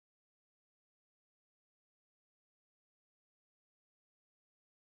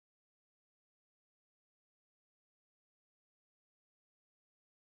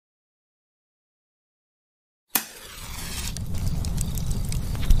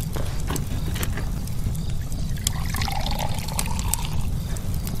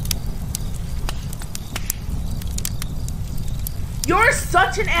You're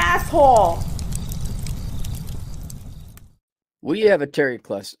such an asshole. We have a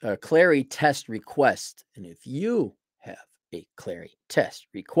Clarey test request. And if you have a Clarey test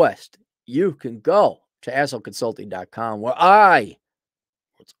request, you can go to assholeconsulting.com where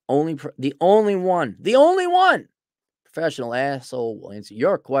it's the only one professional asshole will answer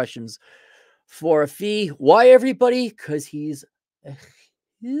your questions for a fee. Why, everybody? Because he's a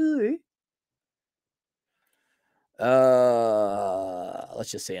healer.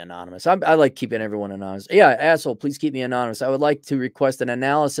 Let's just say anonymous. I like keeping everyone anonymous. Yeah, asshole, please keep me anonymous. I would like to request an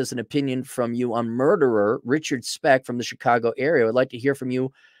analysis and opinion from you on murderer Richard Speck from the Chicago area. I would like to hear from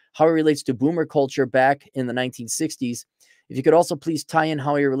you how he relates to boomer culture back in the 1960s. If you could also please tie in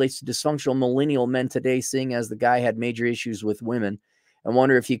how he relates to dysfunctional millennial men today, seeing as the guy had major issues with women. I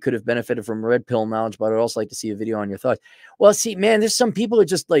wonder if he could have benefited from red pill knowledge, but I'd also like to see a video on your thoughts. Well, see, man, there's some people who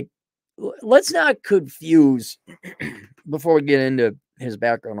just like, let's not confuse, before we get into his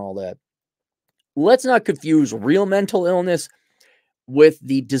background and all that, let's not confuse real mental illness with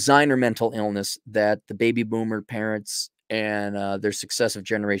the designer mental illness that the baby boomer parents and their successive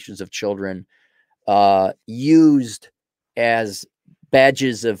generations of children used as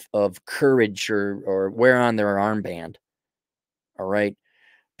badges of courage or wear on their armband. All right.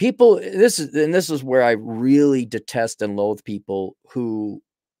 People, this is where I really detest and loathe people who,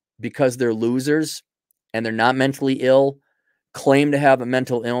 because they're losers and they're not mentally ill, claim to have a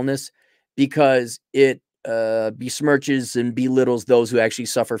mental illness because it besmirches and belittles those who actually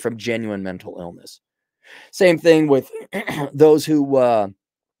suffer from genuine mental illness. Same thing with those who,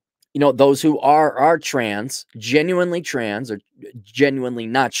 those who are trans, genuinely trans, or genuinely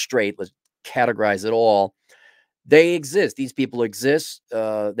not straight. Let's categorize it all. They exist. These people exist.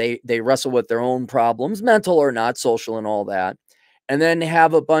 They wrestle with their own problems, mental or not, social and all that. And then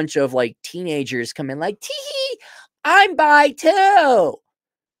have a bunch of like teenagers come in like, tee, I'm bi too.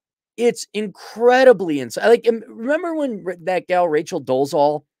 It's incredibly insane. Like, remember when that gal Rachel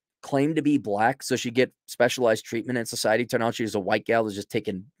Dolezal claimed to be black so she'd get specialized treatment in society? Turned out she was a white gal who's just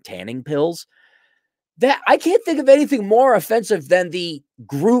taking tanning pills. That I can't think of anything more offensive than the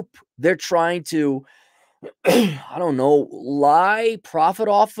group they're trying to, I don't know, profit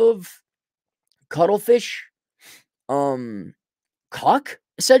off of, cuttlefish, cuck,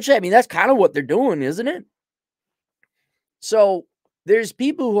 essentially. I mean, that's kind of what they're doing, isn't it? So there's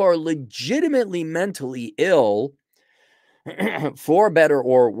people who are legitimately mentally ill, for better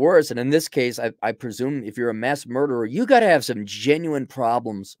or worse. And in this case, I presume if you're a mass murderer, you got to have some genuine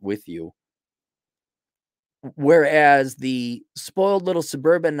problems with you. Whereas the spoiled little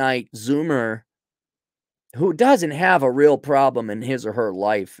suburbanite Zoomer who doesn't have a real problem in his or her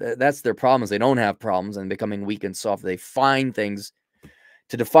life, that's their problem, is they don't have problems and becoming weak and soft. They find things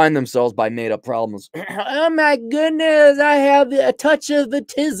to define themselves by made-up problems. Oh my goodness, I have a touch of the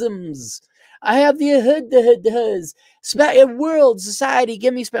tisms. I have the world, society,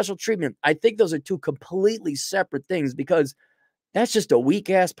 give me special treatment. I think those are two completely separate things, because that's just a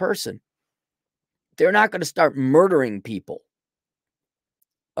weak-ass person. They're not going to start murdering people.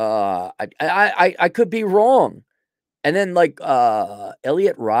 I could be wrong. And then like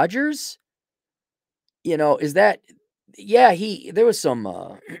Elliot Rogers, is that, yeah, there was some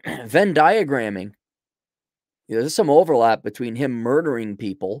Venn diagramming. There's some overlap between him murdering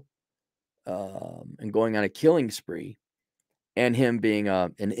people and going on a killing spree and him being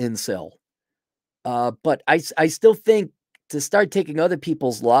an incel. But I still think to start taking other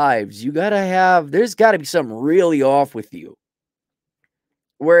people's lives, there's got to be something really off with you.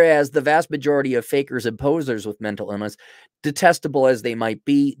 Whereas the vast majority of fakers and posers with mental illness, detestable as they might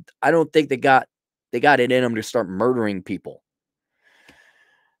be, I don't think they got it in them to start murdering people.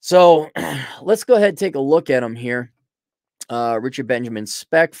 So let's go ahead and take a look at them here. Richard Benjamin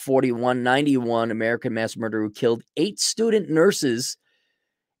Speck, 4191, American mass murderer who killed 8 student nurses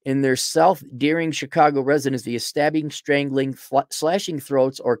in their South Deering, Chicago residence via stabbing, strangling, slashing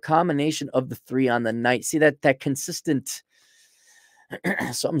throats, or combination of the 3 on the night. See that consistent...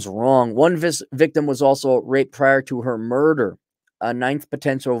 Something's wrong. One victim was also raped prior to her murder. A 9th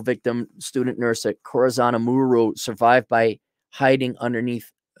potential victim, student nurse at Corazon Amuru, survived by hiding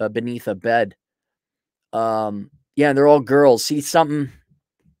beneath a bed. Yeah, they're all girls. See, something,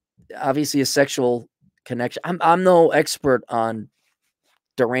 obviously a sexual connection. I'm no expert on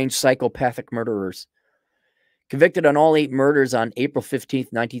deranged psychopathic murderers. Convicted on all 8 murders on April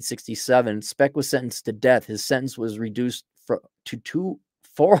 15th, 1967, Speck was sentenced to death. His sentence was reduced to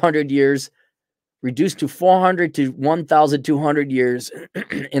 400 years, reduced to 400 to 1,200 years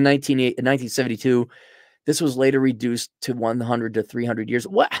in 1972. This was later reduced to 100 to 300 years.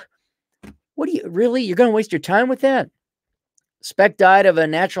 What do you really? You're going to waste your time with that? Speck died of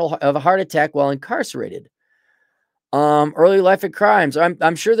a heart attack while incarcerated. Early life of crimes.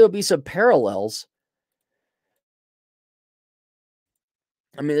 I'm sure there'll be some parallels.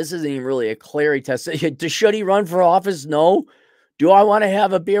 I mean, this isn't even really a Clarey test. Should he run for office? No. Do I want to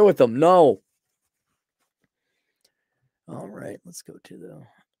have a beer with him? No. All right, let's go to the.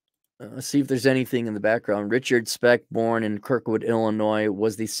 Let's see if there's anything in the background. Richard Speck, born in Kirkwood, Illinois,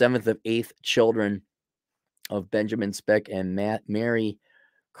 was the 7th of 8 children of Benjamin Speck and Mary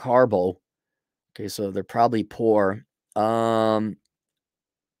Carbo. Okay, so they're probably poor.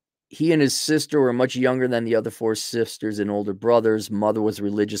 He and his sister were much younger than the other 4 sisters and older brothers. Mother was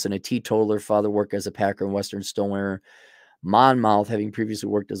religious and a teetotaler. Father worked as a packer in Western Stoneware, Monmouth, having previously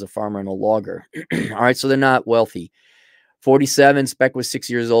worked as a farmer and a logger. All right, so they're not wealthy. 47, Speck was 6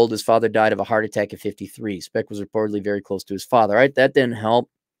 years old. His father died of a heart attack at 53. Speck was reportedly very close to his father. All right, that didn't help.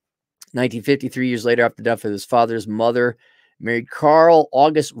 1953, years later, after the death of his father's mother, married Carl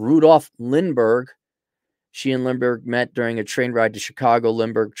August Rudolph Lindbergh. She and Lindbergh met during a train ride to Chicago.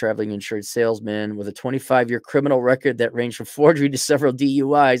 Lindbergh, traveling insurance salesman with a 25-year criminal record that ranged from forgery to several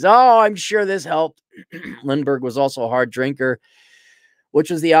DUIs. Oh, I'm sure this helped. Lindbergh was also a hard drinker, which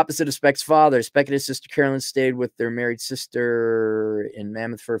was the opposite of Speck's father. Speck and his sister Carolyn stayed with their married sister in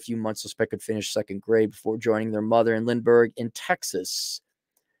Mammoth for a few months so Speck could finish 2nd grade before joining their mother in Lindbergh in Texas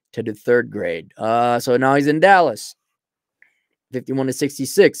to the 3rd grade. So now he's in Dallas. 51 to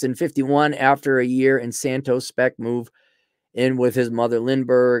 66. In 51, after a year in Santos, Speck moved in with his mother,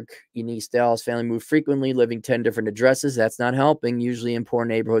 Lindbergh. In East Dallas, family moved frequently, living 10 different addresses. That's not helping, usually in poor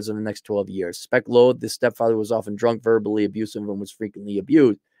neighborhoods in the next 12 years. Speck loathed his stepfather was often drunk, verbally abusive, and was frequently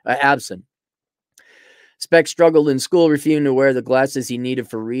absent. Speck struggled in school, refusing to wear the glasses he needed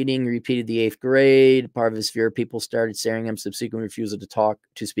for reading. He repeated the 8th grade. Part of his fear, people started staring at him, subsequent refusal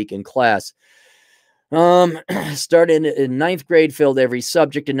to speak in class. Started in 9th grade, failed every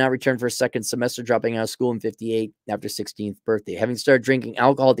subject, did not return for a 2nd semester, dropping out of school in 58 after 16th birthday. Having started drinking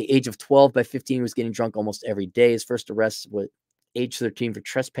alcohol at the age of 12, by 15, he was getting drunk almost every day. His first arrest was age 13 for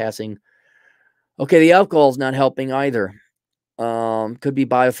trespassing. Okay, the alcohol is not helping either. Could be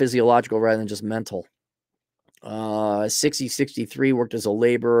biophysiological rather than just mental. 63, worked as a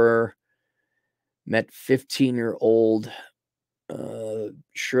laborer, met 15-year-old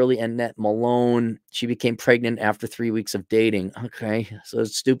Shirley Annette Malone. She became pregnant after 3 weeks of dating. Okay, so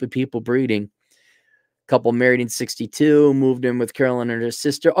stupid people breeding. Couple married in 62, moved in with Carolyn and her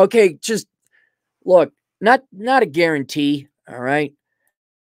sister. Okay, just look, not a guarantee. All right,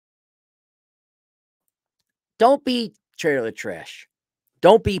 don't be trailer trash.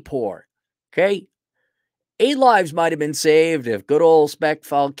 Don't be poor. Okay, 8 lives might have been saved if good old Speck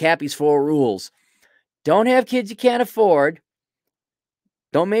followed Cappy's 4 rules. Don't have kids you can't afford.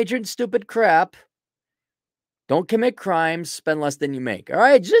 Don't major in stupid crap. Don't commit crimes. Spend less than you make. All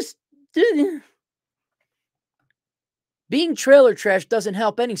right, just being trailer trash doesn't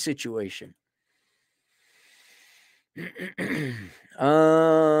help any situation.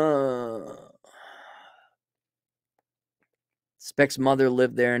 Speck's mother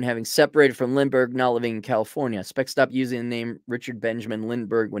lived there, and having separated from Lindbergh, now living in California. Speck stopped using the name Richard Benjamin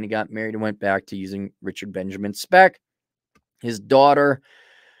Lindbergh when he got married and went back to using Richard Benjamin Speck. His daughter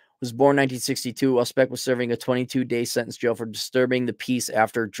was born 1962 while Speck was serving a 22-day sentence jail for disturbing the peace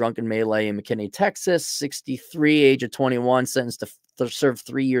after drunken melee in McKinney, Texas. 63, age of 21, sentenced to serve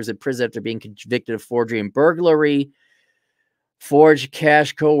 3 years in prison after being convicted of forgery and burglary. Forged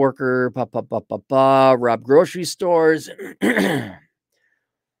cash, co-worker, robbed grocery stores.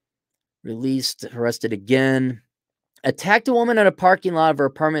 Released, arrested again. Attacked a woman at a parking lot of her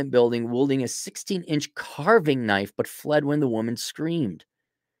apartment building, wielding a 16-inch carving knife, but fled when the woman screamed.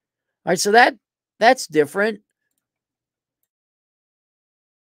 All right, so that's different.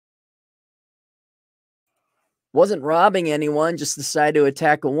 Wasn't robbing anyone, just decided to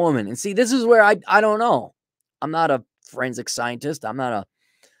attack a woman. And see, this is where I don't know. I'm not a forensic scientist. I'm not a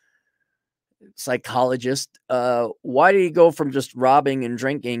psychologist. Why did he go from just robbing and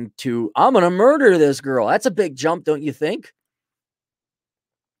drinking to, I'm going to murder this girl? That's a big jump, don't you think?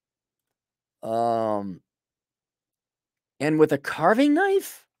 And with a carving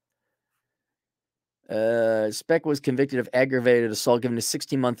knife? Speck was convicted of aggravated assault, given a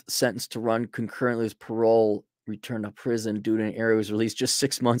 16-month sentence to run concurrently with parole, returned to prison due to an error. He was released just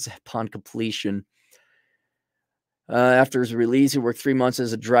 6 months upon completion. After his release, he worked 3 months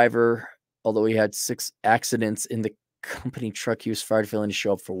as a driver, although he had 6 accidents in the company truck he was fired failing to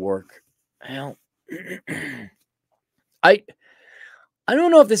show up for work. Well, I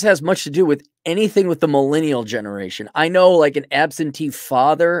don't know if this has much to do with anything with the millennial generation. I know, like, an absentee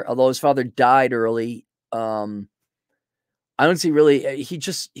father, although his father died early. I I don't see really,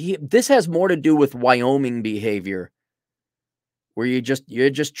 this has more to do with Wyoming behavior where you're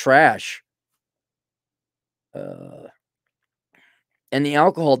just trash. And the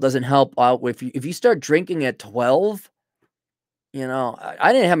alcohol doesn't help out with if you start drinking at 12, you know,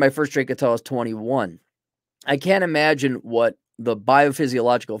 I didn't have my first drink until I was 21. I can't imagine what the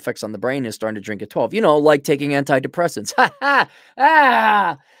biophysiological effects on the brain is starting to drink at 12, you know, like taking antidepressants.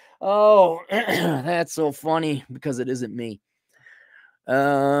 Oh, that's so funny because it isn't me.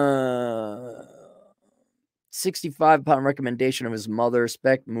 65-pound recommendation of his mother.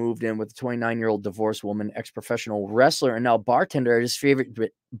 Speck moved in with a 29-year-old divorced woman, ex-professional wrestler, and now bartender at his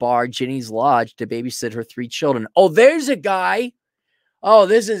favorite bar, Ginny's Lodge, to babysit her 3 children. Oh, there's a guy. Oh,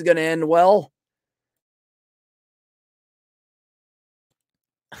 this is going to end well.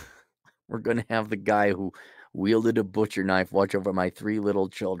 We're going to have the guy who wielded a butcher knife watch over my 3 little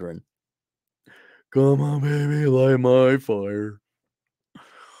children. Come on, baby, light my fire.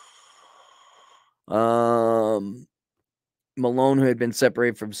 Malone, who had been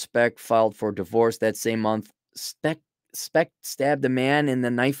separated from Speck, filed for divorce that same month. Speck stabbed a man in the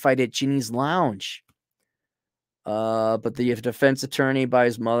knife fight at Ginny's Lounge. But the defense attorney by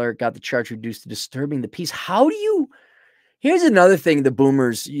his mother got the charge reduced to disturbing the peace. How do you... Here's another thing, the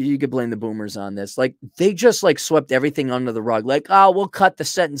boomers, you could blame the boomers on this. Like, they just, like, swept everything under the rug. Like, oh, we'll cut the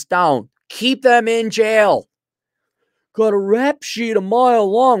sentence down. Keep them in jail. Got a rap sheet a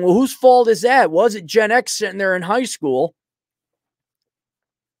mile long. Well, whose fault is that? Was it Gen X sitting there in high school?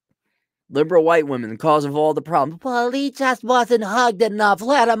 Liberal white women, the cause of all the problems. Well, he just wasn't hugged enough.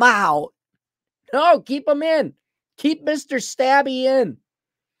 Let him out. No, keep him in. Keep Mr. Stabby in.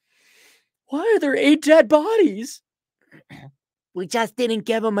 Why are there 8 dead bodies? We just didn't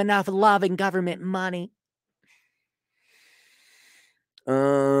give him enough love and government money.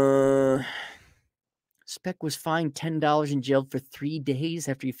 Speck was fined $10 in jail for 3 days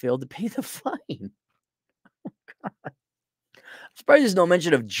after he failed to pay the fine. Oh, God. I'm surprised there's no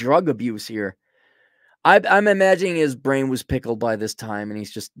mention of drug abuse here. I'm imagining his brain was pickled by this time and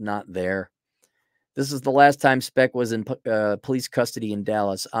he's just not there. This is the last time Speck was in police custody in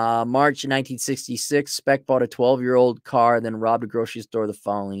Dallas. March 1966, Speck bought a 12-year-old car, then robbed a grocery store the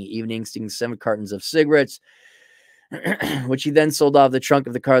following evening, stealing 7 cartons of cigarettes, which he then sold out of the trunk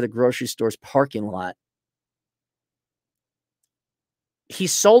of the car at the grocery store's parking lot. He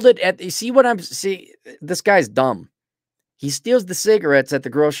sold it at... this guy's dumb. He steals the cigarettes at the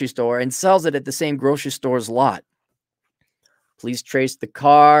grocery store and sells it at the same grocery store's lot. Police traced the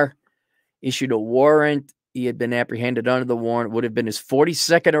car, issued a warrant. He had been apprehended under the warrant. Would have been his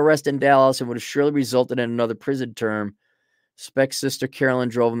 42nd arrest in Dallas and would have surely resulted in another prison term. Speck's sister Carolyn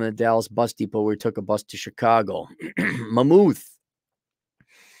drove him to the Dallas bus depot where he took a bus to Chicago. Mammoth.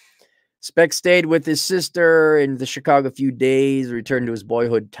 Speck stayed with his sister in the Chicago a few days, returned to his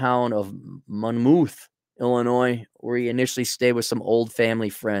boyhood town of Monmouth, Illinois, where he initially stayed with some old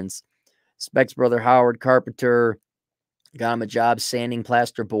family friends. Speck's brother Howard Carpenter got him a job sanding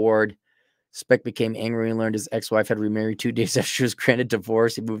plasterboard. Speck became angry and learned his ex-wife had remarried 2 days after she was granted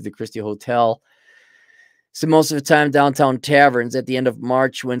divorce. He moved to the Christie Hotel. So most of the time downtown taverns. At the end of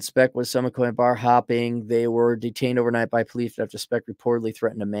March, when Speck was semi-coin bar hopping, they were detained overnight by police after Speck reportedly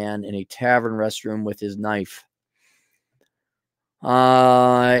threatened a man in a tavern restroom with his knife.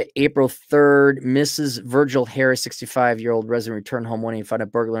 April 3rd, Mrs. Virgil Harris, 65-year-old resident, returned home one day and found a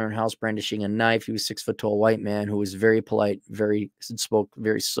burglar in her house brandishing a knife. He was a 6-foot-tall white man who was very polite, spoke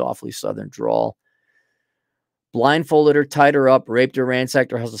very softly Southern drawl. Blindfolded her, tied her up, raped her,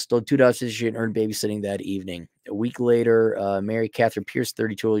 ransacked her house, stole $2 she had earned babysitting that evening. A week later, Mary Catherine Pierce,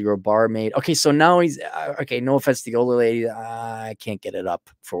 32-year-old barmaid. Okay, so now he's okay. No offense to the older lady, I can't get it up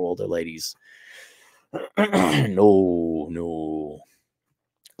for older ladies. No,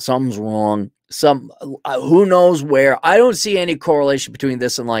 something's wrong. Who knows where? I don't see any correlation between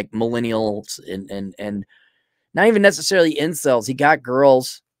this and like millennials and not even necessarily incels. He got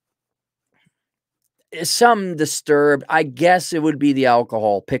girls. Some disturbed. I guess it would be the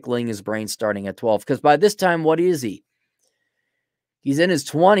alcohol pickling his brain starting at 12. Because by this time, what is he? He's in his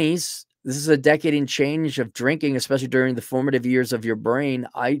 20s. This is a decade and change of drinking, especially during the formative years of your brain.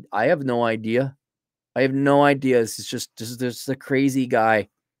 I have no idea. I have no idea. This is just a crazy guy.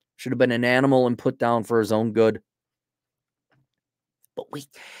 Should have been an animal and put down for his own good. But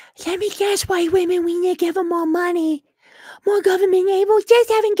let me guess, white women, we need to give him more money. More government aid. We just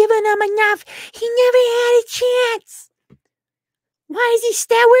haven't given him enough. He never had a chance. Why is he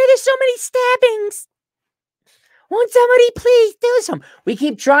stabbed? Where are there so many stabbings? Won't somebody please do something? We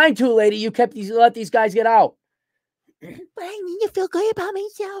keep trying to, lady. You let these guys get out. But I need to feel good about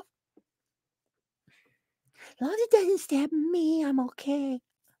myself. As long as it doesn't stab me, I'm okay.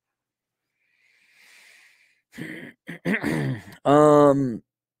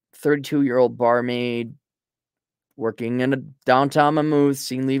 32-year-old barmaid working in a downtown Mammoth,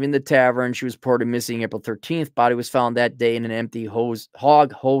 seen leaving the tavern. She was reported missing April 13th. Body was found that day in an empty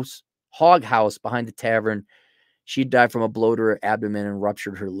hog house behind the tavern. She died from a blow to her abdomen and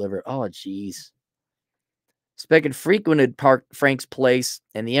ruptured her liver. Oh, jeez. Speck had frequented Frank's place,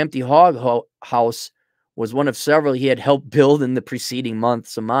 and the empty hog house was one of several he had helped build in the preceding month.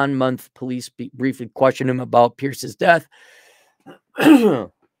 Some on-month police briefly questioned him about Pierce's death.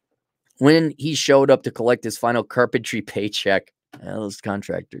 When he showed up to collect his final carpentry paycheck, those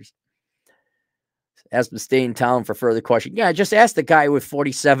contractors asked him to stay in town for further questioning. Yeah, just ask the guy with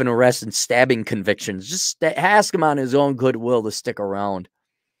 47 arrests and stabbing convictions. Just ask him on his own goodwill to stick around.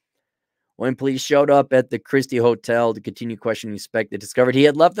 When police showed up at the Christie Hotel to continue questioning Speck, they discovered he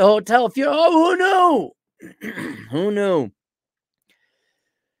had left the hotel. Who knew? Who knew?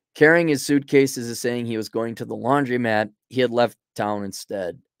 Carrying his suitcases and saying he was going to the laundromat, he had left town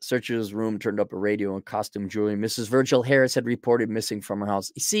instead. Search of his room turned up a radio and costume jewelry. Mrs. Virgil Harris had reported missing from her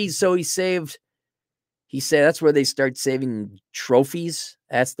house. You see, so he said that's where they start saving trophies.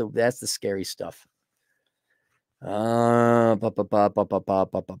 That's the scary stuff.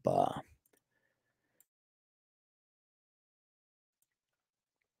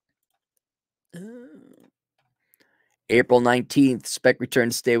 April 19th, Speck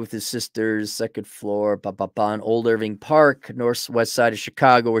returned to stay with his sister's second floor, on Old Irving Park, northwest side of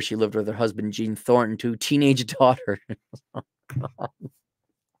Chicago, where she lived with her husband, Gene Thornton, two teenage daughters.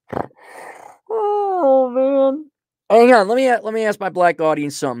 Oh, man. Hang on, let me ask my black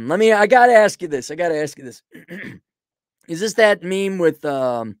audience something. I gotta ask you this. Is this that meme with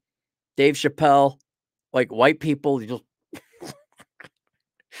Dave Chappelle? Like white people just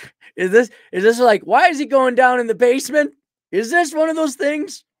Is this like, why is he going down in the basement? Is this one of those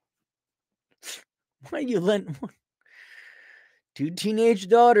things? Why you let two teenage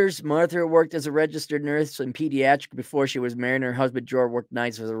daughters? Martha worked as a registered nurse in pediatric before she was married. Her husband, George, worked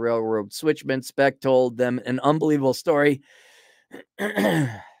nights as a railroad switchman. Speck told them an unbelievable story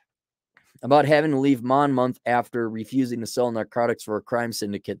about having to leave Monmouth after refusing to sell narcotics for a crime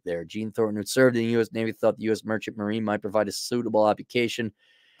syndicate there. Gene Thornton, who served in the U.S. Navy, thought the U.S. Merchant Marine might provide a suitable application.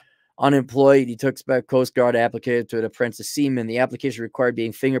 Unemployed, he took Speck Coast Guard application to an apprentice seaman. The application required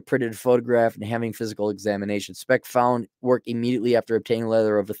being fingerprinted, photographed, and having physical examination. Speck found work immediately after obtaining a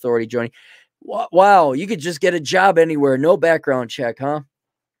letter of authority joining. Wow, you could just get a job anywhere, no background check, huh?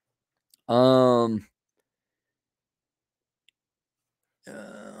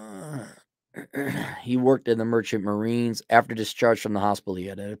 He worked in the Merchant Marines. After discharge from the hospital, he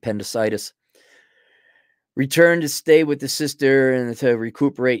had appendicitis. Returned to stay with his sister and to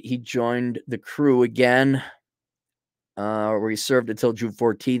recuperate. He joined the crew again, where he served until June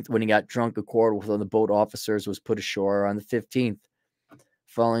 14th when he got drunk. A quarrel with one of the boat officers was put ashore on the 15th.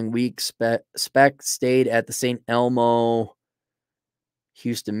 Following week, Speck stayed at the St. Elmo,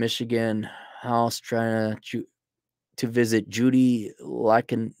 Houston, Michigan house, trying to visit Judy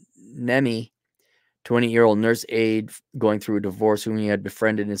Lacanemi, 20-year-old nurse aide going through a divorce whom he had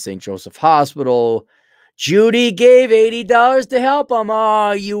befriended in St. Joseph Hospital. Judy gave $80 to help him.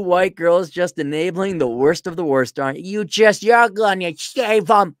 Oh, you white girls just enabling the worst of the worst, aren't you? You're gonna save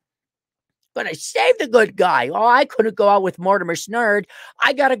him. Gonna save the good guy. Oh, I couldn't go out with Mortimer Snurd.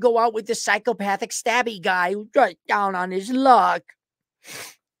 I gotta go out with the psychopathic stabby guy who's right down on his luck.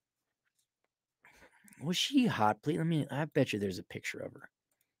 Was she hot? Please, I bet you there's a picture of her.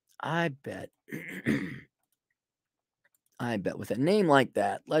 I bet. I bet with a name like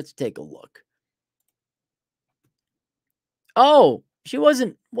that. Let's take a look. Oh, she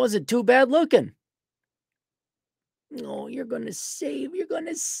wasn't too bad looking. No, you're gonna save him. You're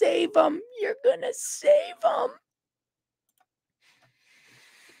gonna save him.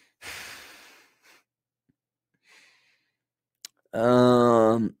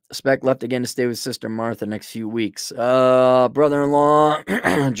 Speck left again to stay with Sister Martha next few weeks. Brother-in-law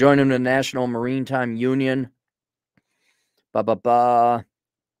joined him in the National Maritime Union. I'm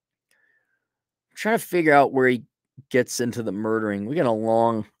trying to figure out where he gets into the murdering. We got a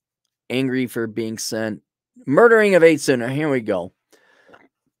long, angry for being sent. Murdering of 8 center. Here we go.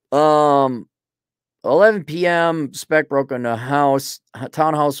 11 p.m. Speck broke into a house.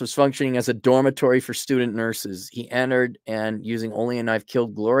 Townhouse was functioning as a dormitory for student nurses. He entered and, using only a knife,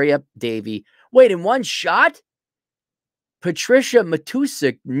 killed Gloria Davy. Wait, in one shot? Patricia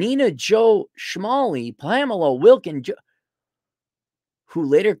Matusik, Nina Jo Schmalley, Pamela Wilkin, who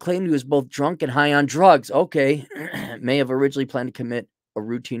later claimed he was both drunk and high on drugs. Okay. May have originally planned to commit a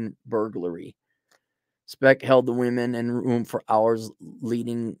routine burglary. Speck held the women in room for hours,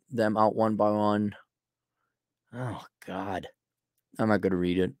 leading them out one by one. Oh, God. I'm not going to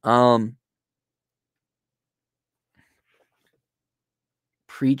read it.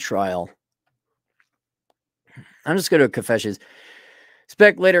 Pre-trial. I'm just going to confessions.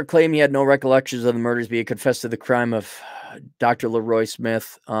 Speck later claimed he had no recollections of the murders, but he confessed to the crime of Dr. Leroy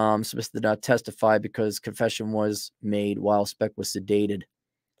Smith. Smith did not testify because confession was made while Speck was sedated.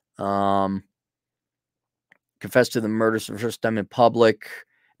 Confessed to the murders for the first time in public,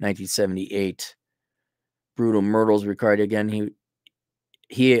 1978. Brutal murders required again.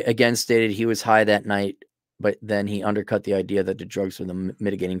 He again stated he was high that night, but then he undercut the idea that the drugs were the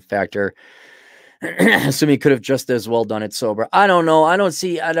mitigating factor. Assuming he could have just as well done it sober. I don't know. I just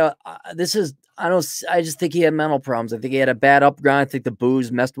think he had mental problems. I think he had a bad upbringing. I think the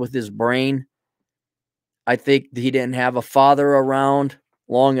booze messed with his brain. I think he didn't have a father around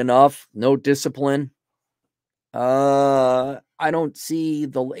long enough. No discipline. I don't see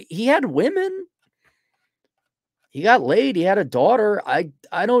he had women. He got laid. He had a daughter. I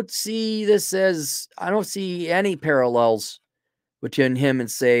don't see any parallels between him and,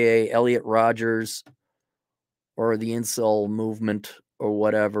 say, a Elliot Rodgers or the incel movement or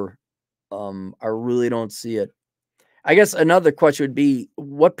whatever. I really don't see it. I guess another question would be,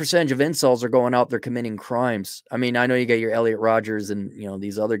 what percentage of incels are going out there committing crimes? I mean, I know you got your Elliot Rodgers and,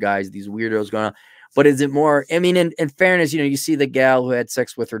 these other guys, these weirdos going on, but is it more, I mean, in fairness, you see the gal who had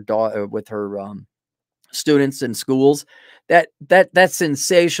sex with her daughter, with her students in schools. That's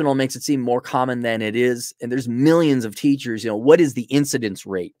sensational, makes it seem more common than it is. And there's millions of teachers, what is the incidence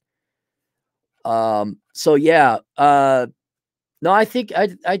rate? So yeah, no, I think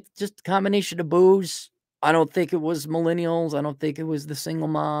I just a combination of booze. I don't think it was millennials. I don't think it was the single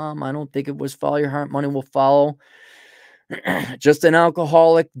mom. I don't think it was follow your heart, money will follow. Just an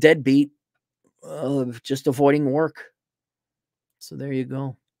alcoholic deadbeat, just avoiding work. So there you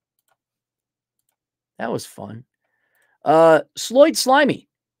go. That was fun. Sloyd Slimy,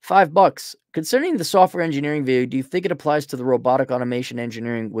 $5. Concerning the software engineering video, do you think it applies to the robotic automation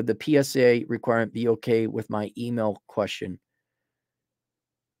engineering? Would the PSA requirement be okay with my email question?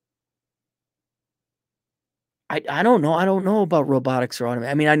 I don't know. I don't know about robotics or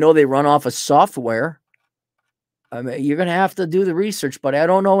automation. I mean, I know they run off of software. I mean, you're going to have to do the research, but I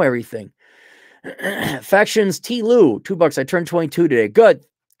don't know everything. Factions T. Lou, $2. I turned 22 today. Good.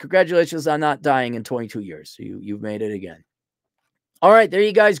 Congratulations on not dying in 22 years. You've made it again. All right, there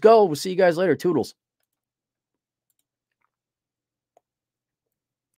you guys go. We'll see you guys later. Toodles.